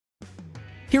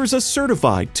Here's a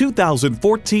certified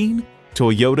 2014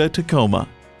 Toyota Tacoma.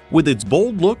 With its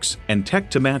bold looks and tech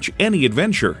to match any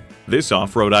adventure, this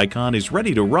off-road icon is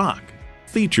ready to rock.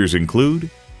 Features include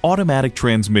automatic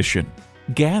transmission,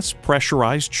 gas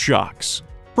pressurized shocks,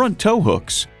 front tow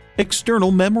hooks,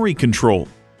 external memory control,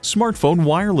 smartphone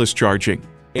wireless charging,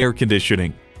 air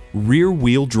conditioning,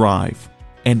 rear-wheel drive,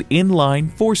 and inline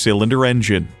 4-cylinder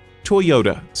engine.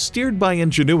 Toyota, steered by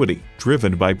ingenuity,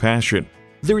 driven by passion.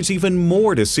 There's even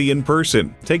more to see in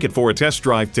person. Take it for a test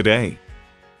drive today.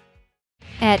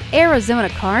 At Arizona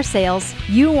Car Sales,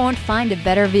 you won't find a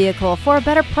better vehicle for a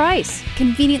better price.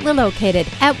 Conveniently located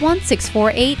at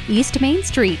 1648 East Main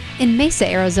Street in Mesa,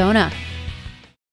 Arizona.